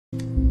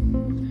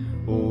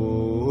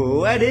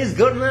What is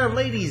going on,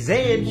 ladies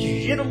and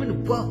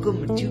gentlemen?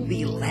 Welcome to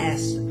The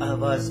Last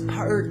of Us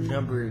part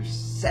number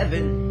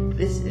 7.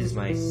 This is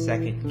my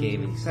second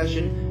gaming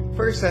session.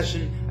 First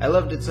session, I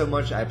loved it so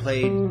much I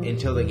played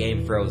until the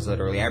game froze,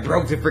 literally. I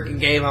broke the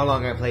freaking game, how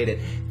long I played it,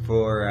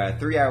 for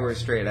 3 hours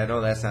straight. I know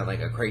that's not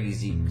like a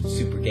crazy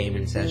super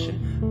gaming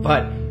session,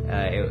 but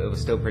it was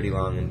still pretty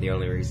long, and the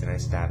only reason I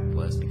stopped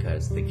was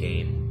because the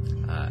game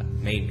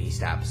made me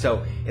stop.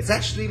 So, it's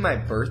actually my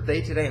birthday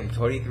today. I'm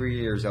 23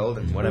 years old,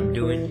 and what I'm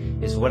doing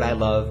is what I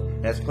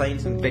love. That's playing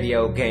some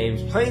video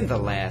games, playing The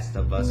Last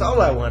of Us. All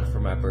I want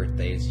for my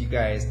birthday is you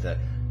guys to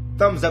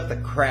thumbs up the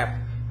crap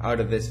out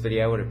of this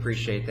video. I would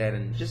appreciate that,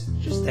 and just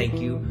thank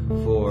you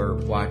for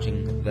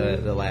watching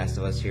The Last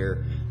of Us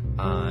here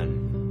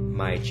on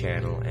my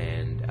channel.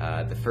 And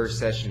the first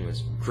session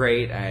was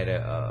great. I had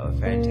a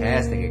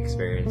fantastic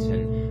experience,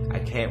 and I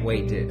can't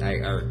wait to,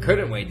 or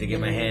couldn't wait to get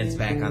my hands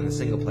back on the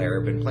single player.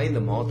 I've been playing the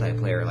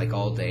multiplayer like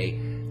all day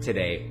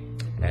today.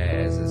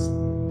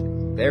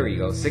 There we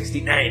go,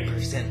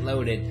 69%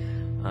 loaded.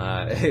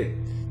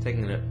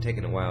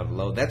 Taking a while to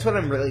load. That's what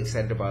I'm really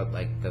excited about.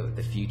 Like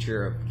the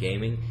future of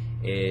gaming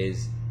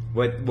is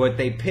what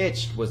they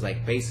pitched was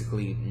like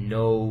basically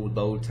no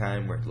load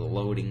time, where the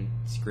loading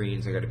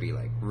screens are going to be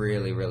like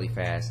really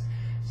fast.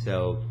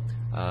 So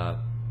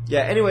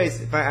yeah,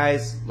 anyways, if my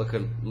eyes look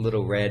a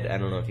little red, I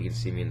don't know if you can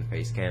see me in the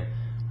face cam.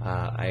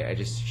 I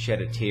just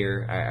shed a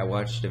tear. I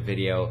watched a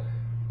video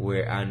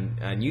where on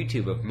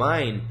YouTube of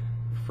mine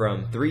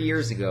from 3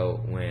 years ago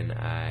when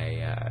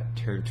I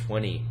turned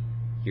 20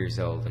 years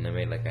old, and I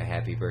made like a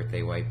happy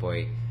birthday white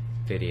boy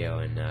video,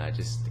 and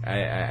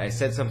I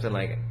said something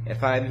like,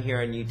 if I'm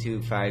here on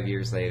YouTube 5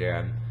 years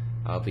later,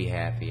 I'll be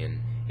happy. And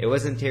it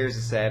wasn't tears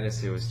of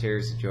sadness, it was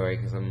tears of joy,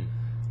 because I'm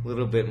a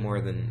little bit more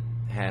than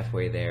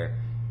halfway there,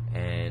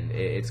 and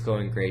it's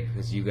going great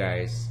because you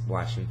guys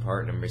watching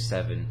part number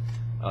 7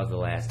 of The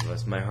Last of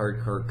Us, my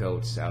hardcore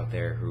goats out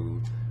there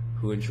who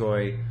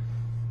enjoy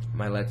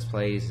my Let's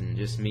Plays and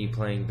just me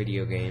playing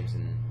video games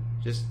and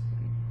just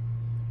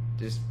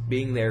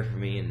being there for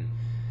me,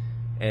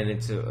 and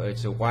it's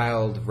a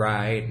wild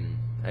ride. And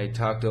I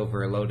talked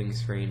over a loading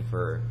screen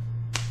for,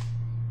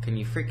 can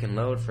you freaking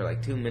load, for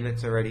like 2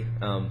 minutes already?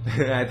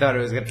 I thought it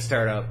was going to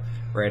start up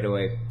right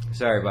away.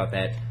 Sorry about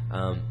that.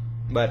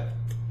 But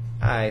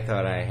I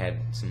thought I had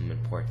some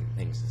important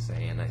things to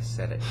say, and I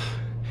said it.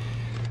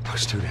 That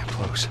was too damn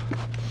close.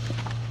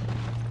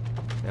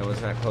 That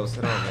was not close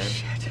at all, man.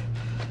 Shit.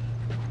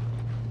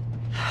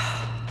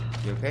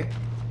 You okay?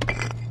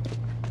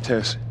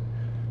 Tess,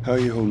 how are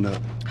you holding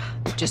up?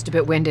 Just a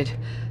bit winded.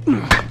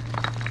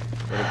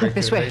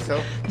 This way. This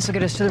will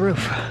get us to the roof.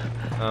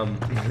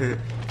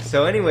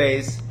 So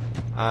anyways,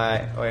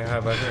 wait, how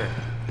about her?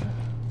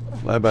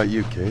 How about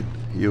you, kid?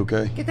 You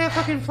okay? Get that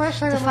fucking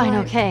flashlight on Fine,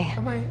 okay.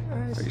 my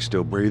eyes. Are you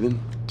still breathing?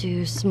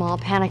 Do small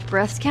panicked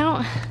breaths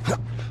count?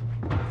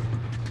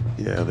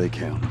 Yeah, they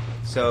count.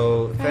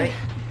 So, And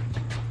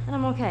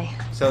I'm okay.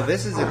 So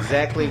this is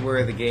exactly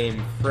where the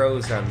game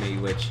froze on me,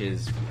 which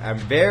is, I'm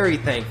very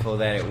thankful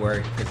that it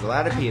worked, because a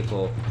lot of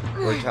people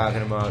were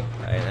talking about,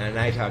 and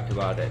I talked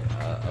about it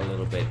a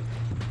little bit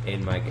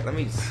in my game. Let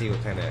me see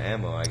what kind of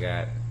ammo I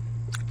got.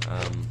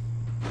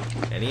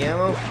 Any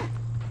ammo?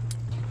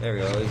 There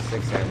we go, at least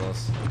 6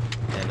 ammos,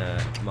 and a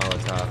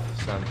Molotov.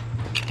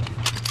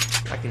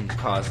 So I can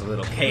cause a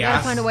little chaos. We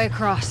gotta find a way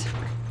across.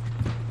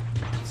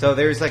 So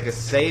there's like a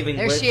saving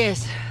There glitch. she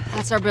is.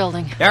 That's our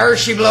building. There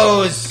she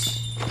blows!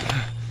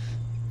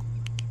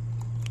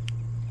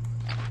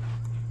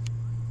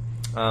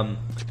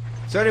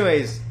 So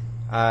anyways,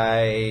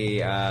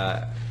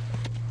 I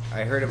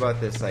heard about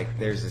this, like,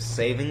 there's a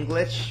saving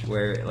glitch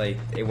where, like,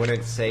 it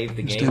wouldn't save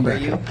the game for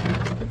you,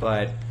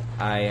 but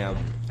I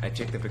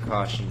took the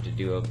precaution to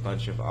do a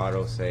bunch of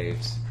auto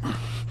saves,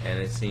 and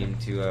it seemed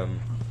to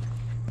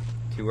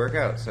work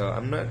out. So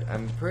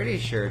I'm pretty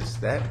sure it's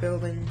that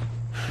building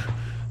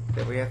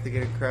that we have to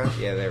get across.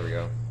 Yeah, there we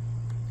go.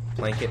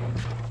 Plank it.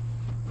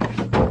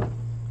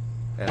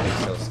 That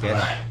looks so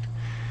sketchy.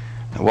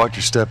 Now watch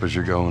your step as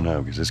you're going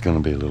out, because it's going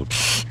to be a little...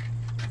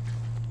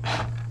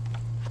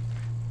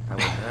 I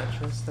would not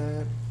trust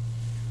that.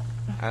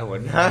 I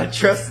would not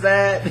trust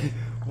that.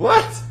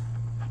 What?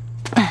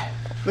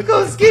 Look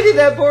how skinny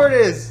that board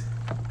is.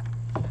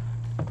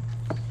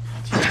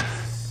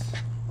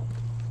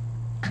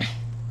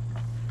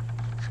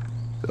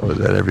 So is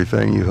that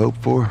everything you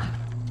hoped for?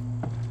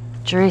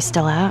 Jury's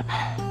still out.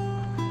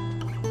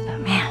 But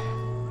man,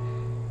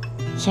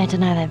 can't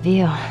deny that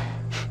view.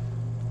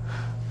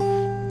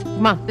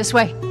 Come on, this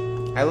way.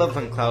 I love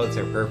when clouds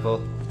are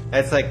purple.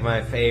 That's like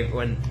my favorite.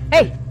 When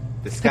Hey!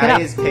 the sky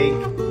is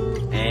pink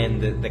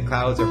and the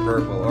clouds are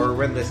purple, or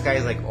when the sky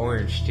is like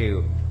orange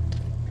too.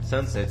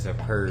 Sunsets are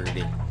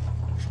pretty.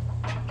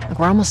 Look,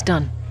 we're almost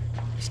done.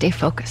 Stay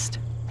focused.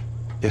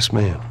 Yes,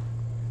 ma'am.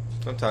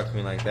 Don't talk to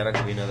me like that. I'll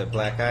give you another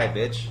black eye,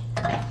 bitch.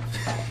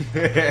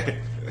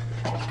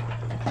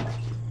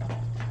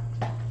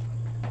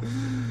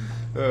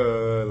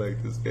 Oh, I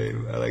like this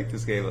game. I like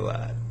this game a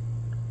lot.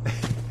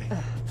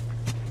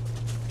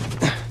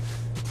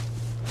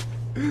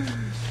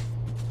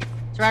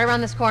 right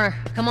around this corner.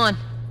 Come on.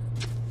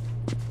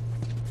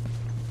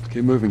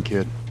 Keep moving,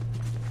 kid.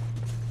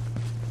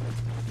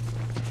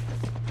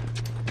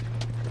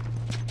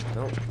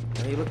 Don't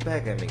you look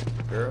back at me,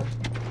 girl.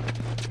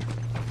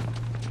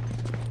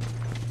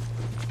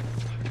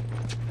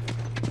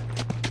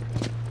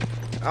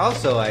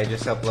 Also, I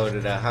just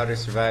uploaded How to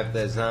Survive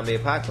the Zombie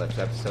Apocalypse,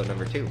 episode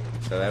number 2.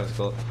 So that was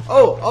cool.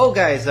 Oh,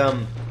 guys,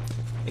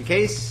 in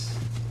case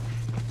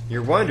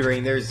you're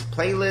wondering, there's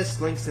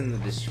playlists, links in the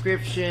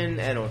description,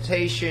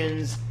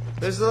 annotations.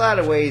 There's a lot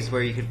of ways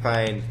where you can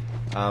find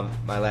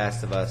my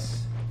Last of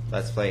Us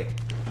Let's Play.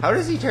 How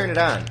does he turn it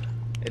on?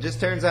 It just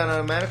turns on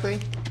automatically?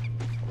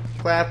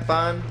 Clap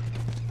on,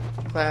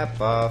 clap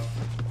off.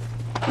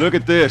 Look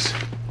at this.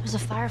 There's a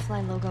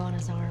Firefly logo on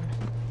his arm.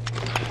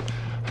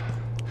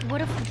 What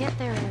if we get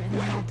there and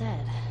they're all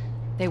dead?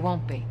 They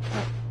won't be.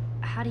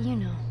 But how do you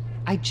know?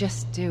 I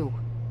just do.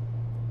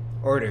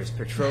 Orders,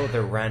 patrol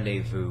the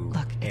rendezvous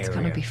Look, it's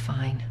area. gonna be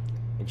fine.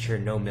 Ensure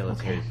no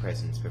military Okay.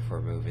 presence before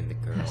moving the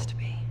girl Has to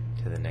be.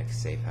 to the next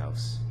safe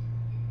house.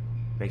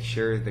 Make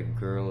sure the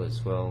girl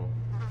is well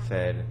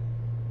fed,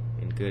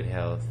 in good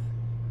health.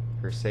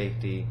 Her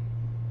safety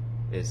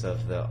is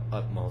of the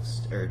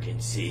utmost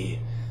urgency.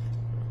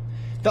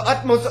 The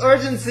utmost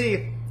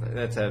urgency!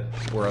 That's a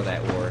World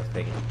at War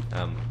thing.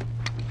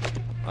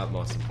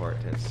 Utmost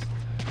importance.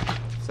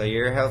 So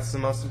your health's the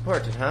most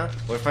important, huh?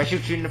 What if I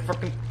shoot you in the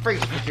fucking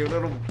face with your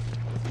little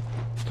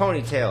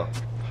ponytail?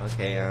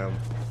 Okay,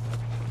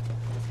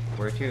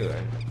 where to?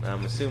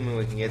 I'm assuming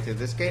we can get through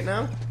this gate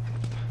now?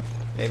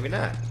 Maybe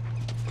not.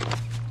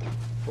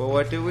 Well,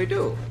 what do we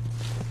do?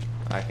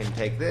 I can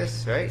take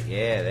this, right?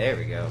 Yeah, there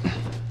we go.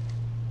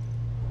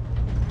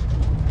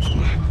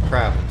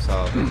 Problem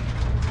solving.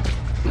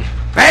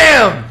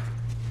 BAM!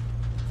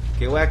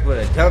 Get whacked with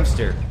a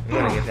dumpster. I'm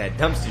gonna get that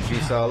dumpster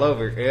juice all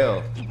over.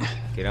 Ew.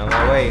 Get on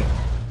my way,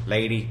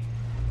 lady.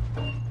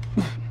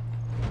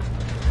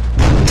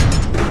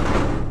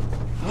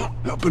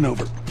 Up and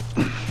over.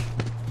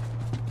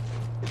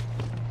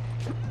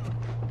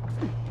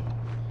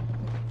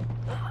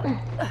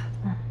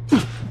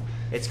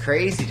 It's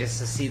crazy just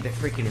to see the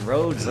freaking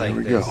roads like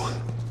There we this.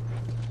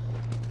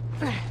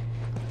 go.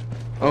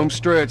 Home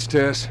stretch,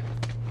 Tess.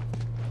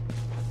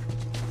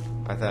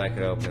 I thought I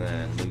could open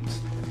that and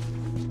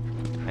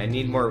loot. I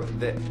need more.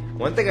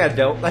 One thing I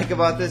don't like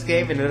about this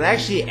game, and it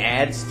actually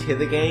adds to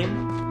the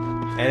game,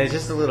 and it's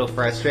just a little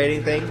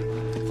frustrating thing,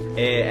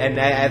 and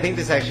I think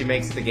this actually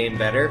makes the game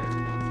better,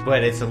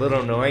 but it's a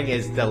little annoying,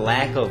 is the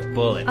lack of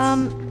bullets.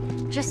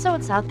 Just so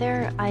it's out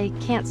there, I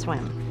can't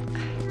swim.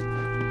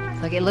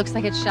 Look, it looks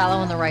like it's shallow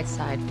on the right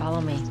side.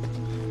 Follow me.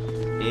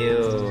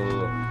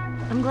 Ew.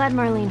 I'm glad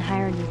Marlene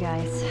hired you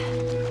guys.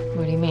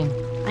 What do you mean?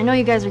 I know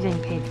you guys are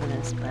getting paid for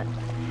this, but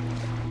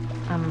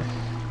I'm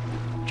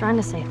trying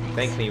to say thanks.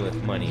 Thank me with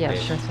money, Yeah,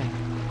 bitch. sure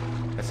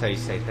thing. That's how you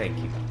say thank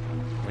you.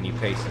 When you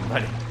pay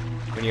somebody.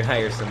 When you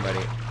hire somebody.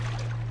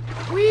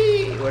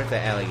 Whee! What if the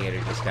alligator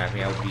just got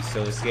me? I would be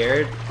so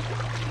scared.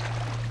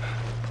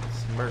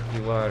 It's murky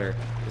water.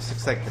 This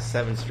looks like the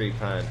 7th Street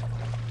pond.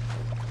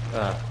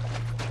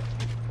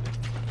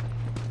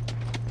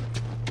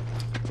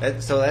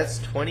 So that's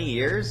 20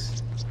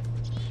 years?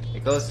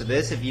 It goes to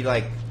this if you,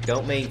 like,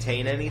 don't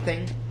maintain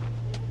anything?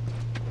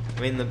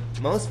 I mean,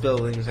 most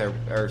buildings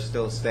are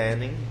still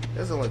standing.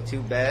 Doesn't look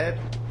too bad.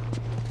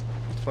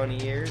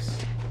 20 years.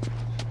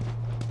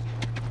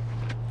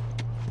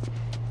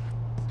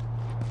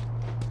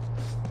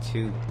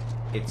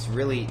 It's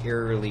really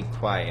eerily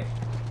quiet.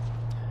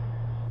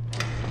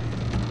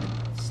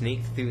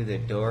 Sneak through the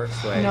door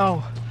so I...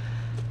 No.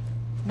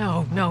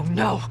 No.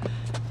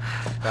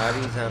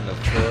 Bodies on the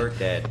floor,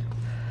 dead.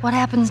 What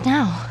happens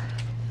now?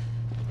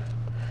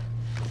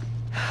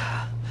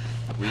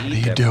 We What are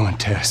you doing,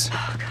 Tess?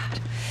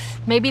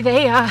 Maybe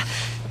they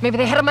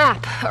had a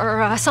map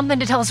or something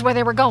to tell us where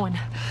they were going.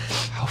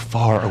 How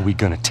far are we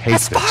gonna take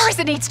As this? far as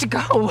it needs to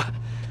go.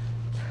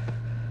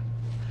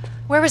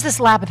 Where was this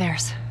lab of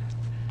theirs?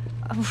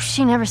 Oh,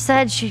 she never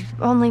said. She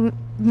only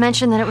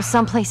mentioned that it was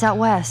someplace out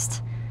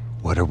west.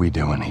 What are we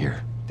doing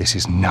here? This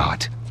is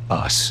not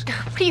us.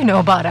 What do you know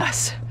about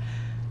us?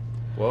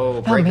 Whoa,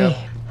 About break me. up.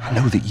 I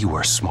know that you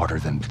are smarter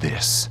than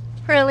this.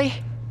 Really?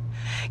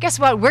 Guess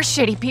what? We're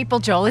shitty people,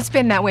 Joel. It's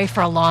been that way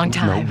for a long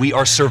time. No, we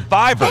are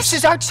survivors. This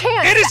is our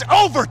chance. It is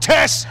over,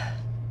 Tess!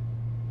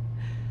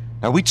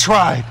 Now, we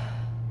tried.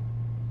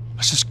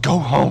 Let's just go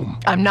home.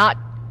 I'm not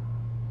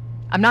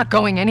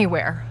going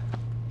anywhere.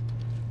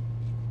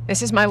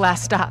 This is my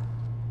last stop.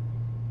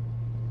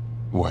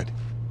 What?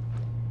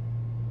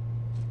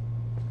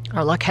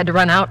 Our luck had to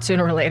run out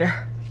sooner or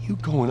later. You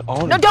going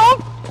on? No,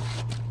 don't!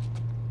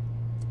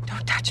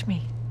 Don't touch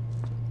me.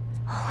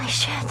 Holy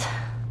shit.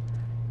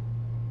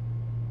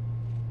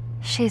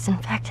 She's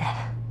infected.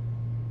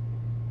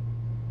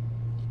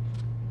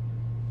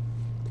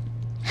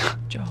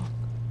 Joel,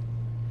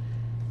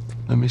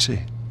 Let me see.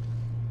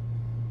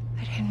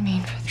 I didn't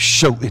mean for this.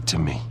 Show it to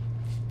me.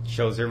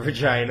 Shows her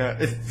vagina.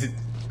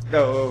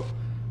 No.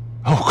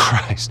 Oh,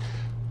 Christ.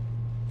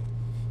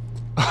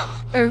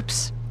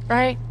 Oops,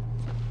 right?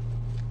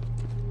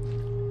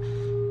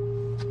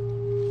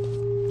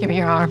 Give me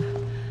your arm.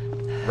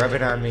 Rub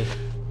it on me.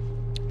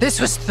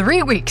 This was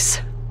 3 weeks.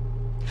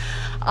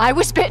 I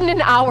was bitten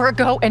an hour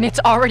ago, and it's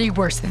already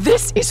worse.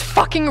 This is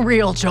fucking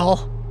real,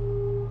 Joel.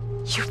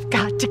 You've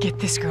got to get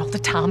this girl to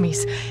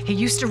Tommy's. He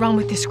used to run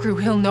with this crew.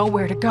 He'll know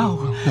where to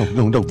go.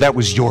 No, that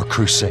was your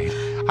crusade.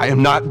 I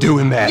am not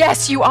doing that.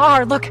 Yes, you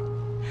are. Look.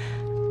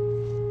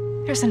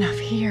 There's enough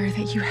here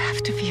that you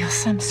have to feel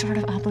some sort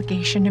of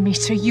obligation to me,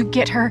 so you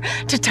get her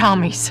to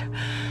Tommy's.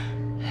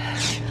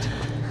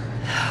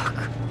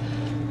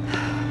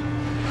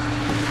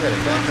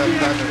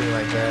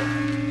 Like that.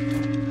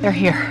 They're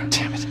here.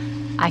 Damn it.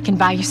 I can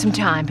buy you some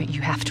time, but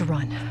you have to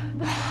run.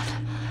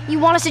 You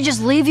want us to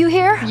just leave you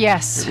here?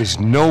 Yes. There's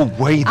no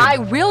way that... I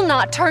will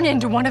not turn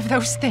into one of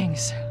those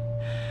things.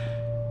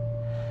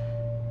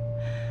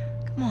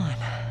 Come on.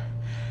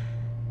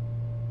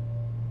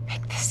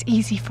 Make this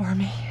easy for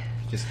me.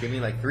 Just give me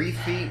like 3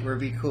 feet, we'll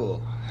be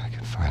cool. I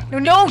can find...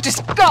 No,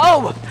 just go!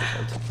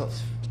 I'm too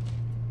close.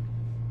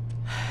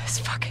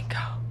 Just fucking go.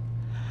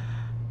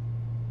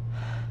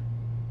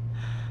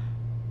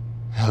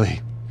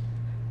 Ellie,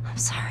 I'm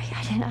sorry,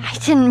 I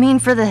didn't mean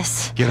for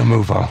this. get a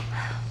move on.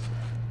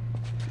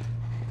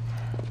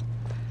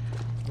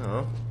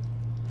 Oh.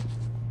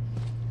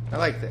 I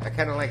like that. I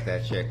kind of like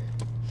that chick.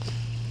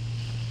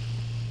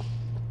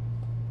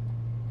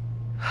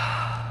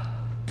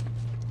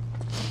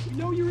 We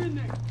know you're in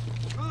there.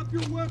 Drop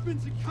your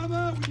weapons and come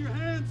out with your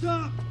hands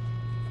up.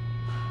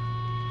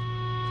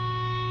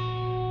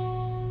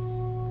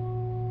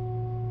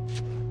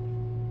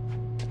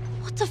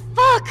 What the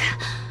fuck?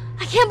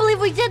 I can't believe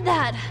we did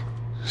that.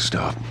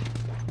 Stop.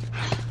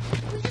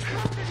 We just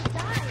left her to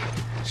die.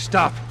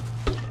 Stop.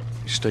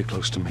 You stay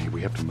close to me.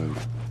 We have to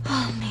move.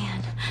 Oh,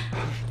 man.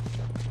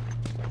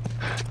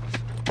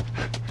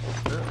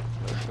 Oh,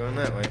 it's going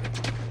that way.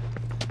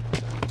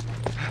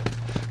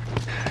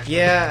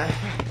 Yeah.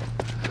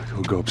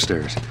 We'll go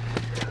upstairs. We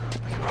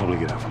can probably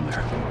get out from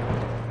there.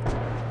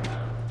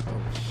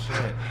 Oh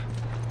shit.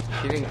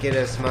 She didn't get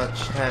us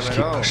much time Just at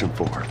keep all. pushing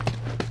forward.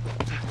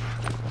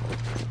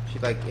 She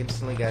like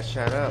instantly got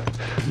shot up.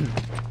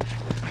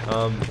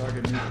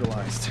 Target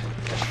neutralized.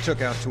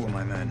 Took out 2 of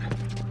my men.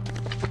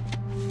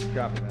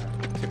 Copy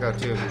that. Took out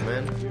 2 of your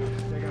men.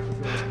 Take out the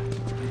building.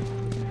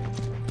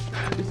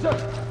 Yes, sir.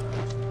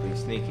 Be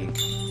sneaky.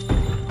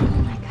 Oh,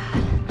 my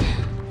God.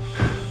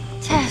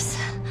 Tess.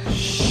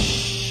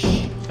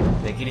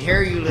 They can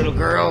hear you, little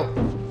girl.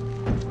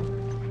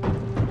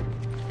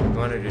 You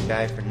want her to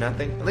die for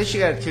nothing? At least she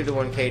got a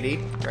 2-to-1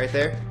 KD right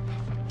there.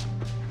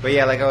 But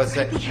yeah, like I was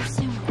saying, Be here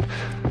soon.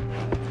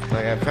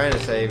 like I'm trying to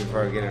say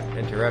before I get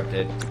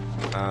interrupted,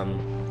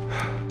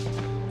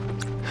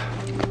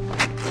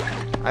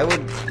 I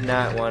would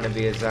not want to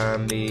be a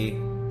zombie.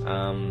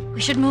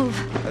 We should move.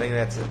 I think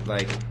that's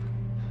like,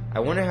 I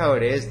wonder how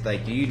it is.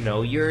 Like, do you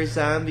know you're a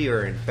zombie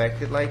or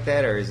infected like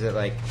that, or is it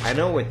like, I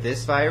know with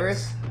this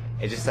virus,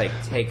 it just like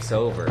takes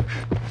over,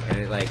 and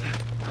it like,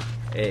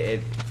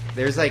 it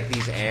there's like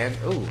these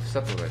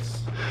supplements.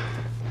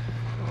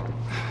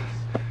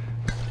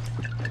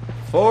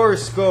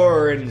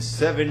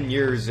 407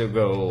 years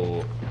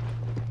ago.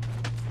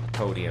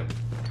 Podium.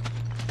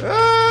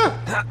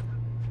 Ah!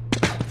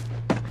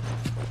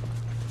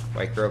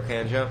 White girl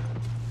can jump.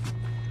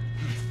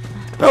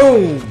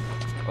 Boom!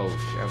 Oh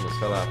shit, I almost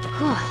fell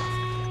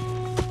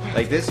off.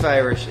 Like this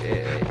virus,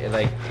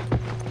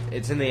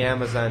 it's in the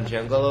Amazon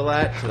jungle a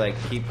lot to like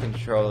keep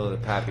control of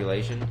the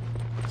population.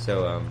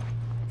 So,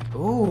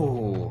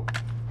 ooh.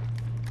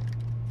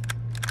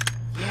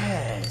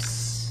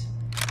 Yes.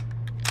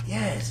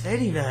 Yes,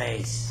 very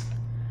nice.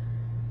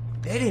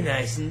 Very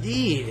nice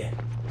indeed.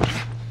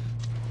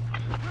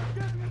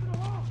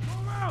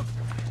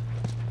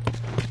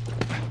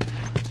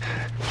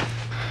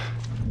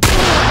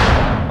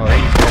 Oh,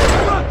 he's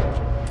dead.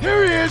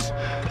 Here he is!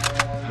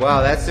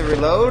 Wow, that's the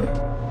reload?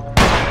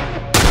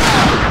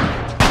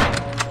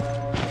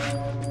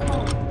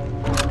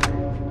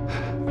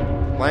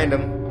 Blind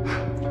him.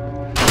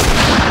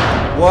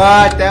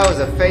 What? That was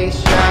a face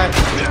shot?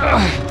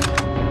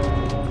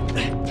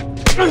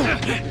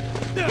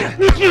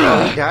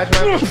 Oh, he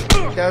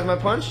dodged my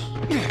punch?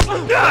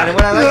 And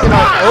when I like it,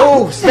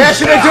 oh, smash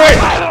him into it!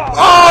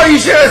 Oh, you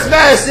should have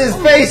smashed his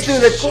face through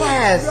the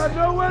glass! Got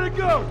nowhere to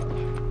go.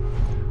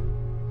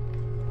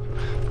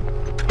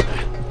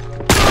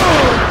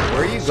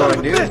 Where are you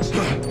going, dude?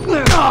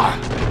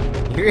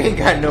 You ain't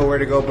got nowhere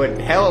to go but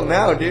hell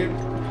now, dude.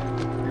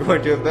 You're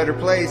going to a better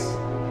place.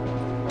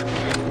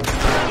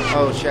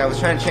 Oh shit, I was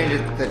trying to change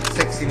it to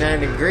 69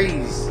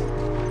 degrees.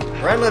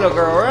 Run, little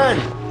girl, run!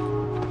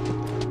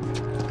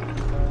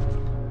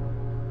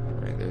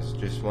 Alright, there's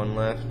just one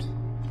left.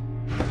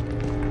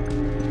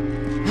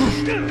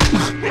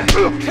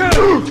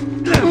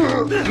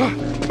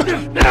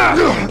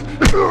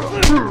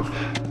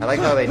 I like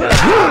how they die.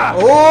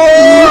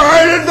 Oh,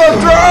 right in the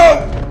throat!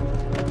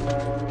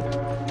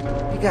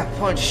 He got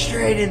punched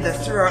straight in the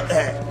throat.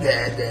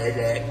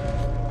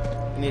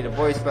 You need a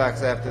voice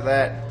box after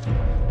that.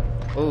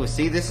 Oh,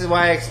 see, this is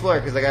why I explore,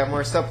 because I got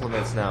more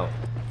supplements now.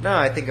 No,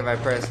 I think if I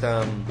pressed,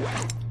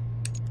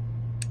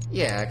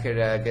 Yeah, I could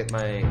get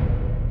my...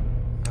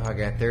 Oh, I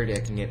got 30. I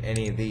can get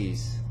any of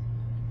these.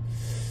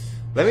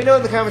 Let me know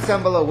in the comments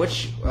down below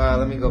which...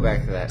 let me go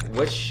back to that.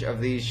 Which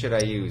of these should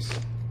I use?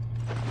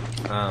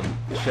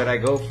 Should I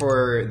go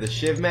for the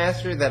Shiv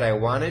Master that I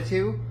wanted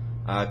to?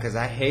 Because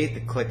I hate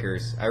the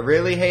clickers. I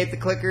really hate the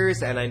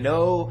clickers, and I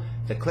know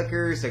the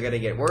clickers are going to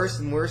get worse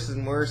and worse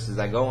and worse as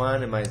I go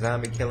on in my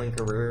zombie killing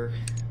career.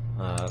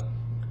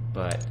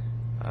 But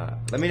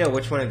let me know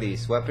which one of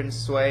these. Weapon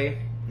sway?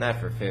 Not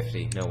for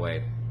 50. No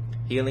way.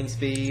 Healing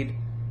speed,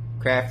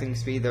 crafting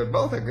speed. They're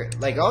both are good.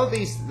 Like, all of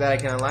these that I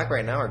can unlock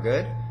right now are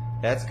good.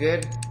 That's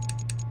good.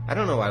 I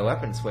don't know why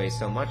weapon sway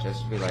so much. That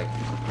should be like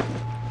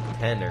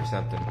 10 or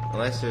something.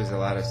 Unless there's a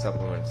lot of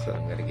supplements that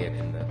I'm going to get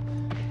in the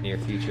near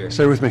future.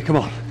 Stay with me, come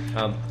on.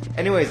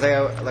 Anyways, like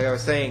I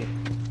was saying,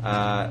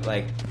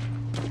 like,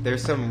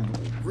 there's some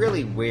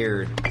really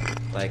weird,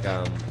 like,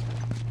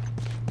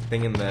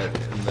 thing in the,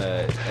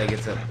 like,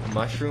 it's a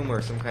mushroom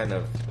or some kind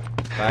of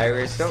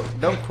virus.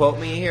 Don't quote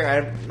me here.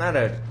 I'm not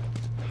a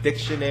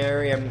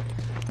dictionary.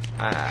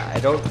 I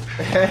don't,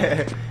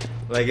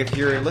 like, if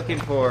you're looking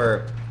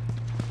for,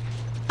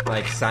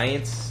 like,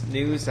 science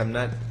news, I'm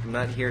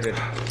not here to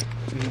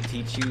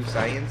teach you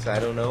science. I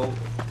don't know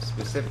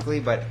specifically,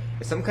 but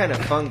it's some kind of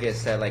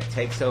fungus that, like,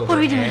 takes over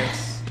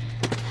ants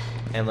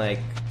and, like,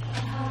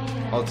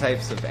 all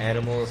types of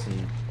animals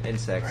and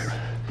insects.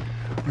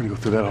 We're gonna go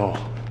through that hall.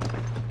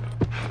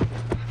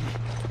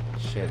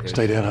 Shit,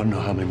 Stay down, I don't know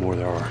how many more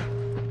there are.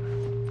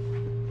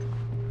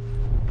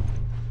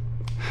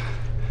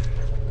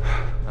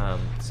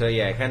 So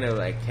yeah, it kind of,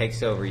 like,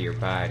 takes over your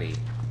body,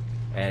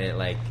 and it,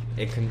 like,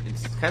 it's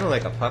kind of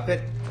like a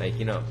puppet, like,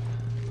 you know,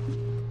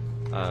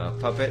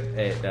 puppet.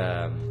 It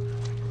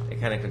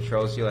kind of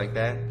controls you like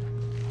that.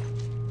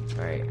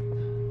 All right,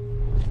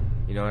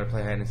 you know how to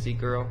play hide and seek,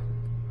 girl?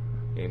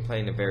 You ain't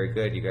playing it very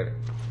good. You gotta.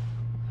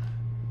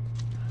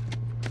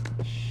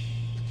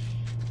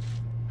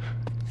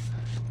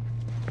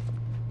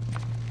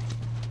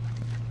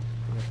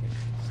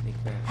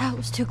 Sneak back. That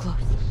was too close.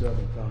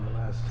 Seventh on the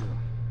last two.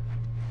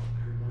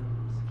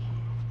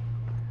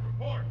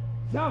 Report.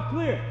 Now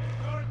clear.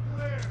 North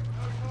clear.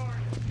 No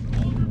target.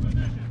 Hold your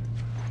position.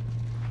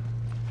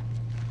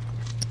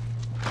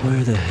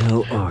 Where the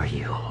hell are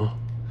you, huh?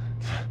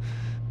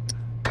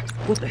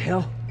 What the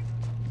hell?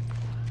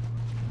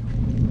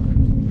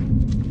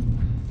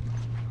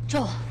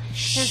 Joel,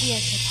 there's the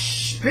exit.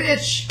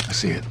 Bitch! I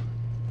see it.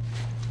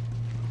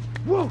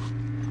 Whoa!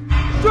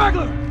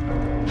 Straggler!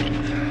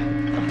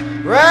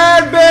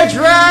 Run, bitch,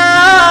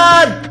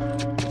 run!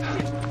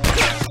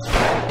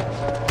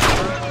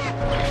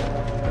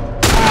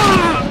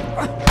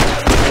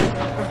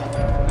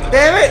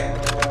 Damn it!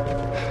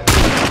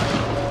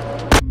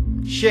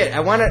 Shit, I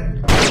wanna...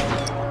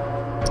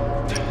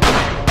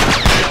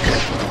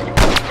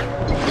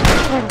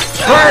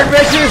 Burn,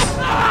 bitches!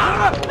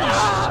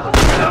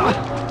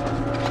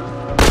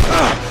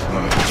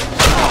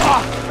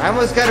 I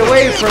almost got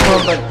away from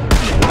him, but...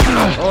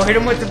 Oh, hit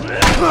him with the...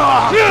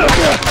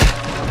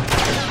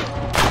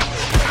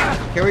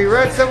 Can we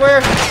run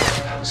somewhere?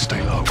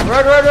 Stay low.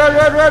 Run, run, run,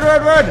 run, run,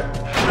 run, run!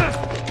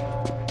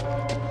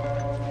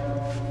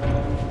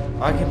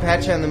 Oh, I can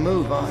patch on the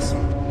move,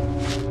 awesome.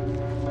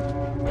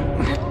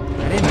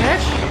 I didn't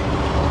patch?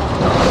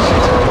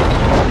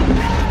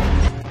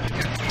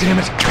 Damn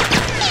it.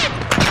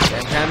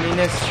 That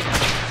communist.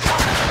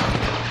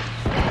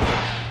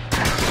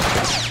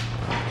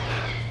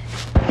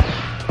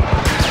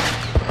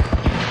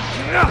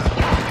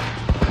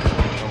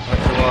 Don't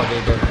punch the wall,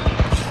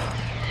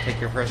 dude. Take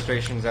your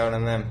frustrations out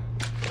on them.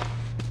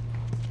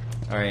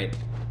 Alright.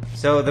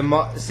 So,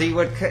 see,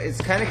 what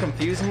it's kind of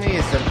confusing me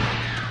is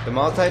the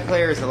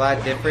multiplayer is a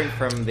lot different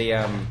from the,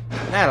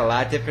 not a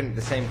lot different,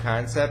 the same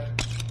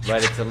concept,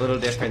 but it's a little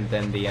different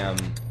than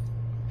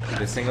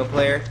the single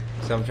player.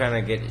 So I'm trying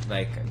to get,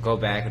 like, go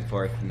back and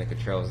forth in the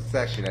controls. It's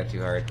actually not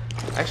too hard.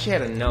 I actually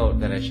had a note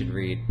that I should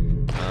read.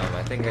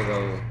 I think I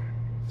go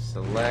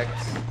select.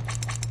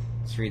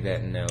 Let's read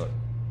that note.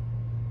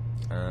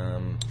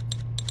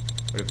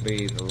 Would it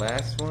be the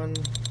last one?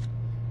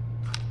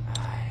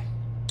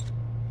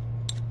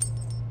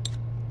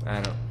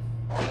 I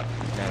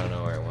don't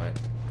know where it went.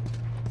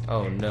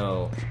 Oh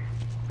no.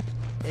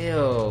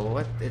 Ew,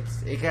 what?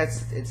 It's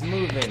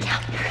moving.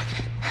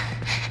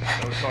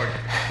 No target.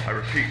 I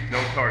repeat,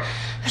 no target.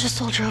 There's a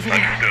soldier over there.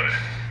 Understood.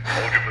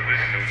 Hold your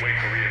position and wait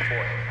for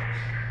reinforcements.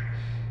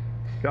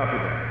 Copy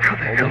that. How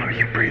the hell are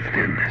you breathing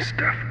in this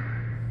stuff?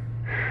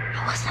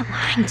 I wasn't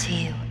lying to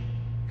you.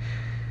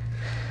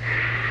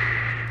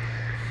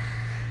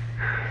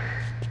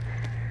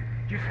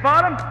 Did you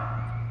spot him?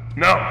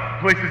 No,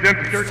 place is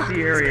empty. Search Fuck the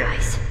these area.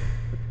 guys.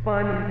 Let's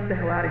find them and get the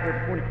hell out of here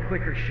before any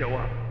clickers show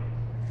up.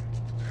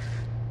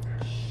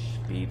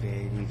 Be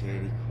very,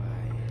 very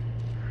quiet.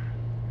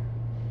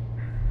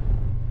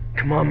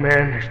 Come on,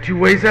 man. There's two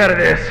ways out of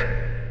this.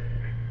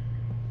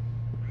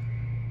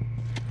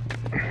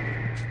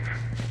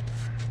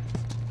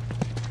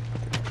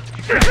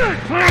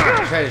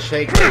 Try to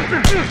shake it. I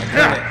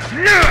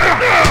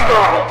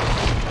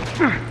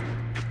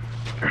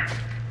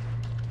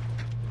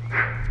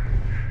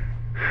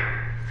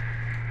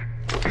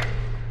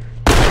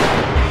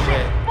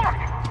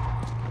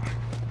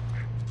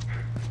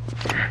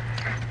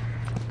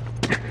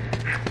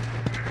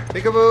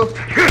Peekaboo! Oh,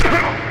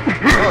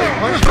 he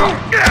punched me!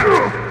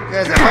 You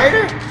guys a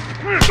fighter?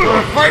 You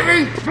wanna fight me?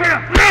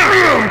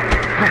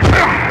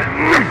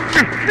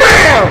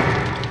 Bam!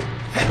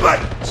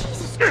 Headbutt!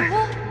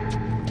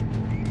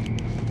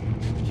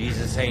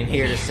 Jesus ain't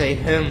here to save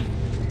him.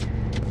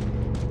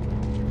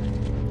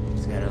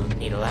 He's gonna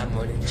need a lot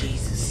more than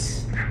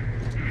Jesus.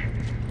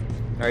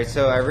 Alright,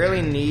 so I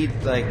really need,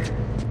 like...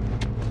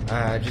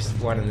 I just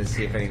wanted to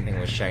see if anything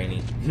was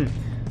shiny.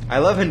 I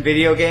love in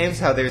video games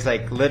how there's,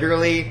 like,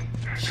 literally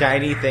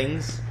shiny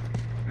things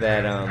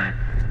that,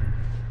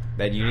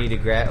 that you need to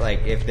grab.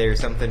 Like, if there's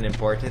something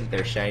important,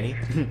 they're shiny.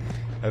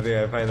 I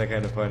find that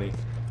kind of funny.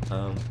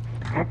 So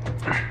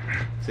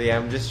yeah,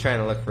 I'm just trying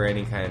to look for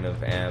any kind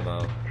of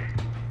ammo.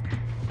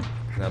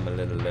 Cause I'm a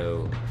little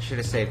low. Should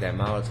have saved that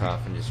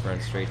Molotov and just run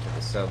straight to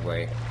the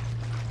subway.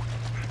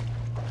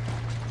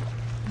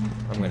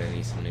 I'm gonna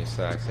need some new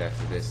socks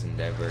after this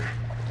endeavor.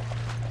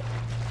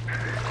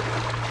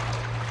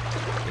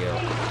 Yo.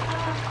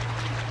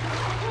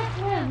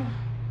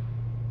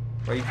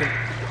 Well, you can...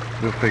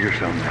 We'll figure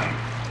something out.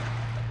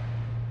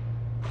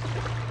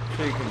 I'm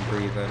sure you can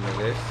breathe under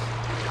this.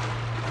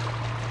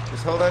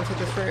 Just hold on to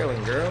this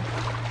railing, girl.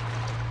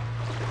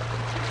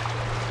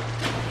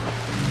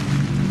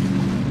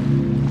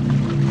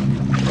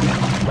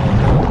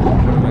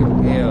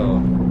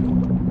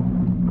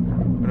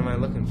 What am I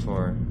looking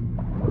for?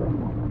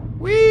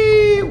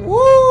 Whee!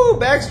 Woo!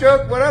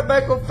 Backstroke! What up,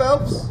 Michael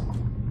Phelps?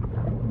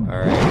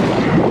 Alright.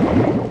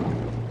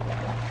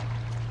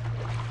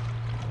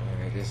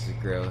 Alright, this is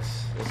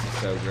gross. This is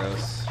so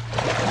gross.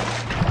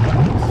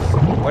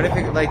 What if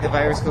it, like, the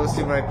virus goes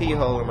through my pee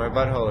hole or my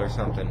butthole or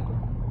something?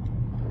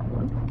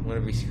 I'm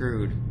gonna be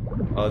screwed.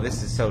 Oh,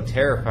 this is so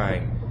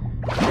terrifying.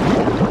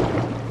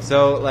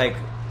 So, like,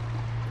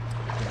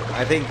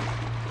 I think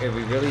it'd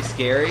be really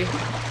scary.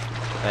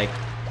 Like,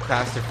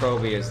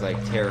 claustrophobia is, like,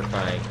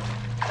 terrifying.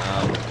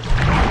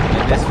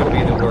 And this would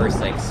be the worst,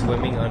 like,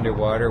 swimming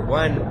underwater.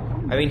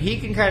 One, I mean, he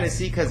can kind of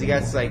see because he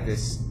got, like,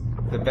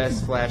 the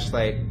best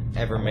flashlight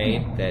ever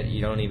made that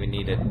you don't even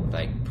need to,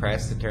 like,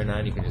 press to turn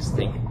on. You can just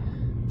think.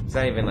 It's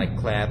not even, like,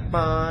 clap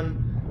on,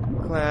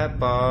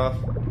 clap off.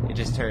 It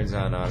just turns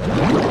on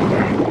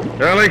automatically.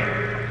 Charlie?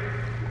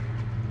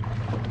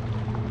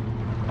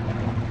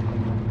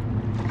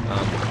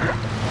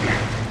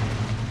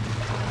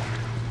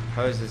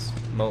 How is this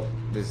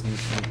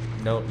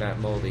note not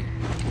moldy?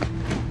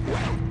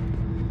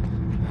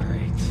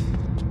 Alright.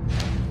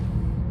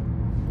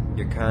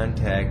 Your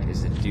contact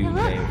is a dude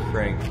named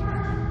Frank.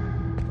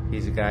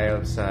 He's a guy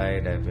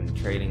outside I've been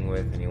trading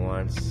with, and he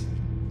wants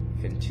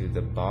into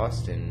the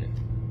Boston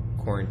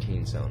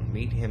quarantine zone.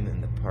 Meet him in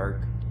the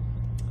Park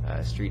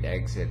Street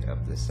exit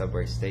of the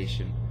subway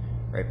station,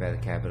 right by the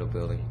Capitol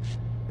building.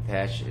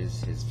 Attached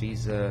is his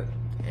visa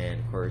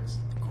and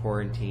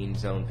quarantine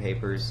zone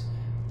papers.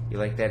 You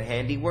like that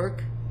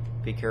handiwork?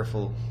 Be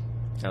careful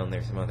down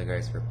there. Some other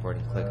guys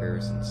reporting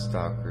clickers and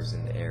stalkers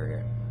in the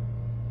area.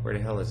 Where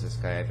the hell is this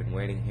guy? I've been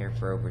waiting here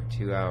for over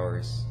 2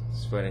 hours,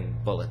 sweating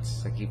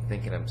bullets. I keep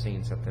thinking I'm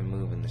seeing something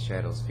move in the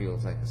shadows.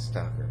 Feels like a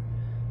stalker.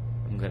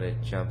 I'm gonna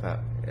jump out,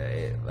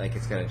 like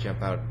it's gonna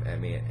jump out at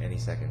me at any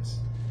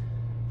seconds.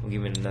 I'll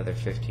give it another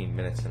 15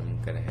 minutes and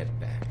I'm gonna head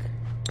back.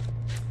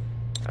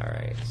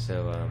 Alright,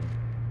 so,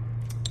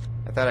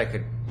 I thought I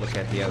could look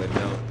at the other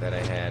note that I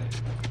had.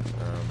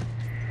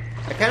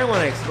 I kind of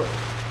want to explore.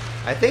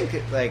 I think,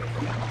 like,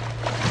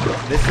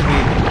 this would be,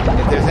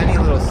 if there's any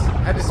little,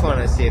 I just want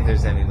to see if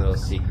there's any little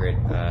secret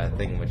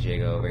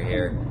thingamajig over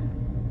here.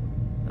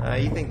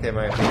 You think there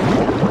might be.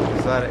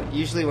 There's a lot of,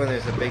 usually when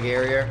there's a big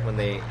area, when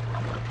they,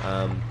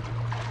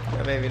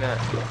 maybe not.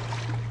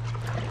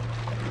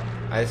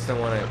 I just don't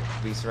want to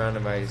be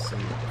surrounded by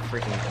some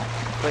freaking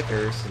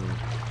clickers and,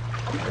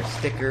 or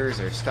stickers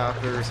or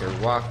stalkers or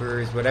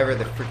walkers, whatever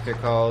the frick they're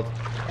called,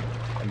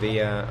 and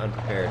be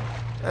unprepared.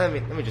 Let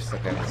me just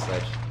look at this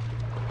ledge.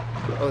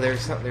 Oh,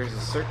 there's a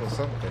circle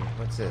something.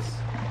 What's this?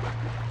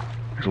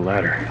 There's a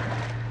ladder.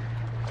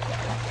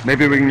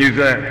 Maybe we can use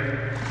that.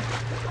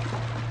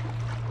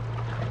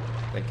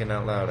 Thinking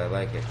out loud, I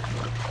like it.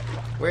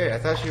 Wait, I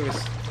thought she was...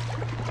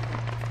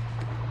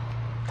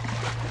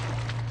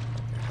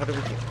 How do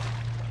we get...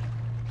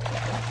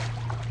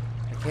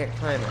 I can't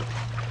climb it.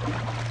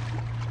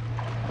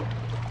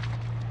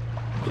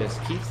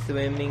 Just keep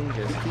swimming,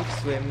 just keep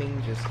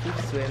swimming, just keep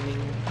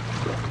swimming.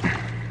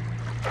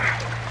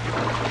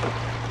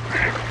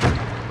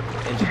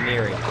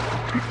 Engineering.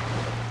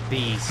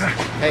 Beast.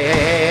 Hey, hey,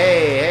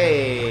 hey,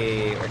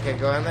 hey, hey! I can't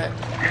go on that?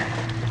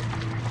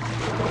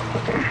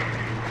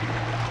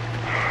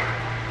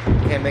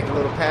 Can't make a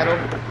little paddle?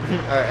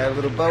 Or a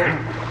little boat?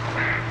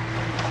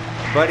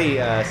 Buddy,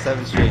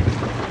 7th Street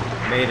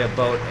made a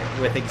boat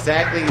with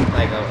exactly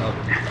like a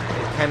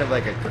kind of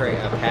like a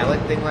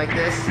pallet thing like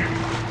this.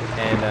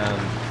 And,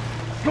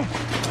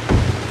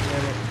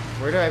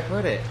 where do I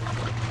put it?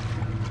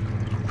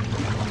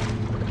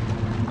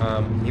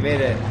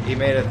 He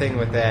made a thing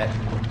with that,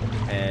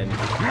 and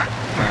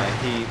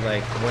he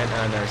like went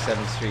on our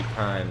 7th Street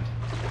pond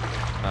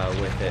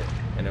with it,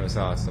 and it was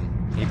awesome.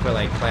 He put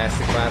like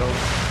plastic bottles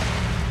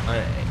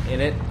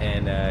in it,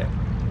 and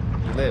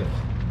he lived.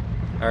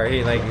 Or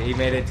he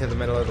made it to the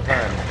middle of the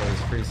pond. It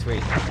was pretty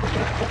sweet. I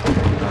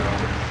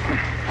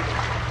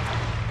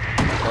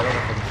don't know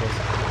if I'm supposed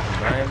to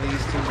combine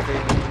these two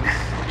things.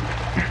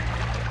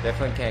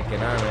 Definitely can't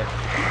get on it.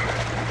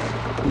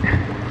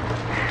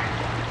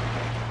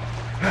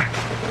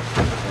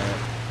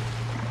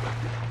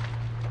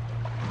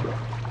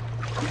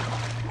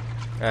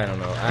 I don't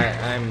know.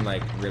 I'm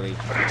like really...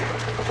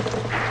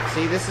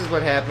 See, this is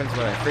what happens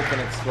when I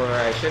freaking explore.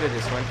 I should have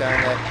just went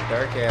down that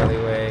dark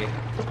alleyway.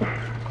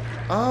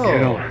 Oh!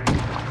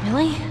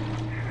 Really?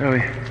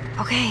 Ellie.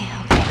 Okay.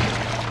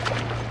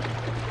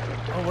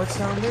 Oh, what's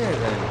down there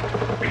then?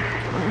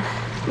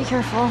 Be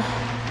careful.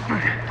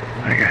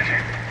 I got you.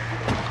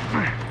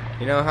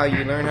 You know how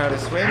you learn how to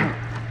swim?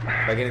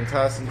 By getting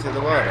tossed into the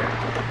water.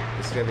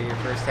 This is gonna be your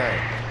first time.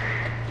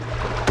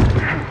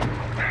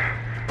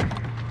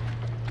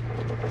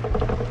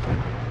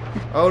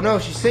 Oh no,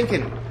 she's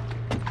sinking!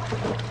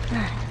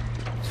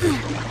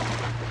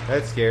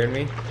 That scared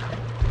me.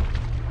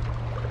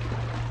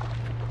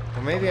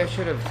 Well, maybe I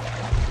should have.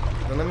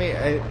 Well, let me.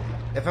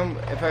 If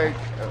I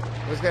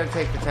was gonna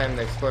take the time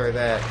to explore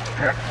that,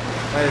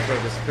 might as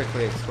well just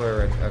quickly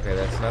explore it. Okay,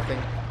 that's nothing.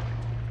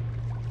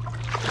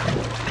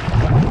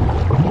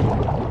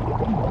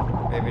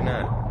 Maybe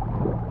not.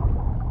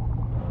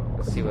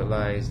 Let's see what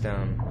lies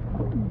down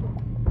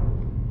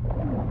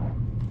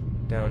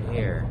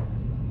here.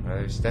 Well,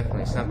 there's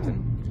definitely something.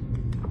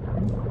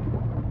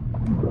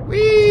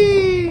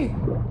 Whee!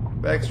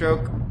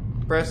 Backstroke,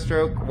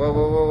 breaststroke. Whoa,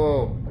 whoa, whoa,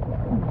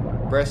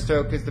 whoa!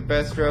 Breaststroke is the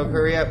best stroke.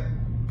 Hurry up!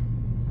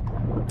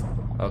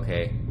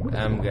 Okay,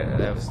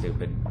 that was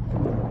stupid.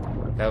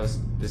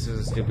 This was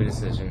a stupid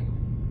decision.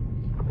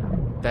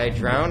 Did I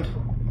drown?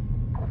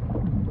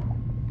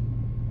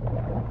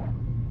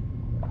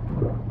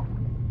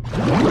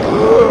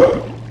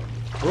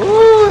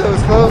 Ooh, that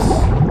was close.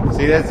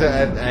 See,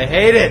 I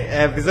hate it.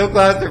 I'm so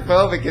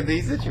claustrophobic in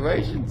these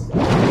situations.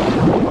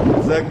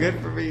 It's not good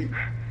for me.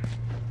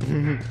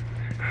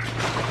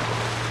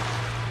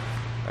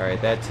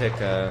 Alright, that took,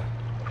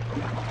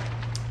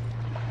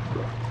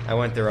 I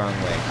went the wrong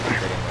way,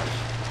 pretty much.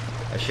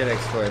 I should have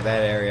explored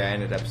that area. I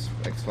ended up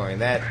exploring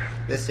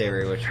this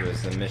area, which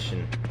was the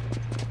mission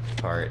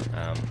part.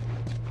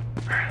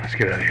 Let's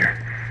get out of here.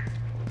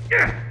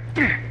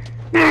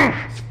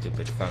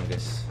 Stupid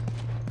fungus.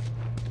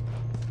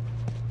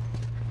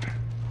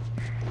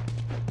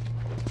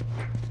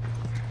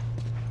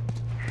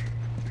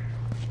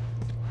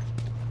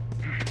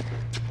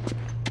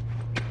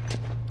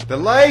 The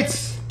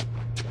lights!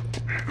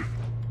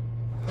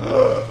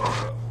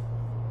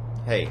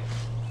 Hey,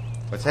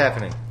 what's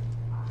happening?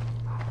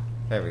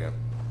 There we go.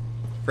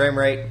 Frame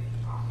rate.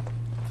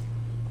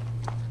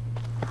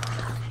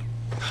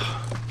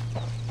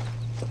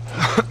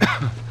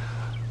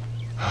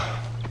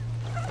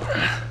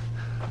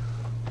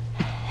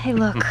 Hey,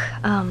 look,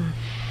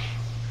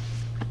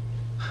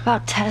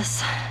 about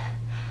Tess.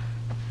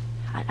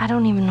 I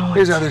don't even know what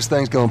Here's how this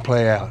thing's gonna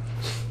play out.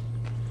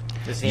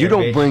 You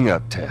don't bring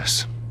up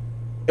Tess.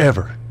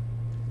 Ever.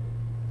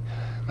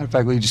 Matter of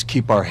fact, we just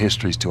keep our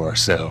histories to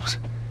ourselves.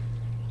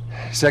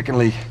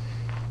 Secondly,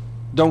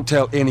 don't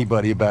tell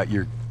anybody about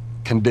your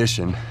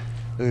condition.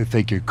 They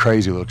think you're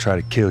crazy, they'll try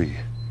to kill you.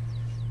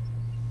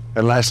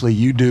 And lastly,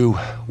 you do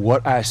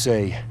what I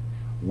say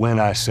when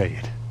I say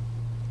it.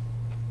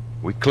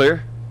 We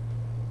clear?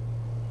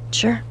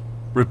 Sure.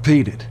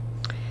 Repeat it.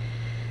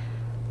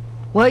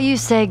 What you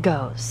say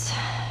goes.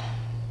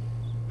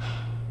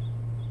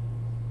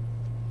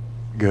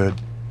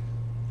 Good.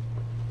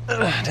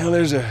 Now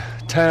there's a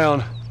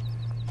town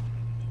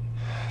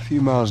a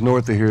few miles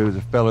north of here. There's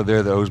a fella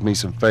there that owes me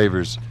some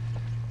favors.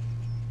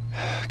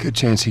 Good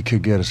chance he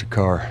could get us a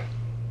car.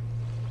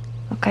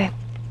 Okay.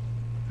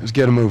 Let's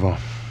get a move on.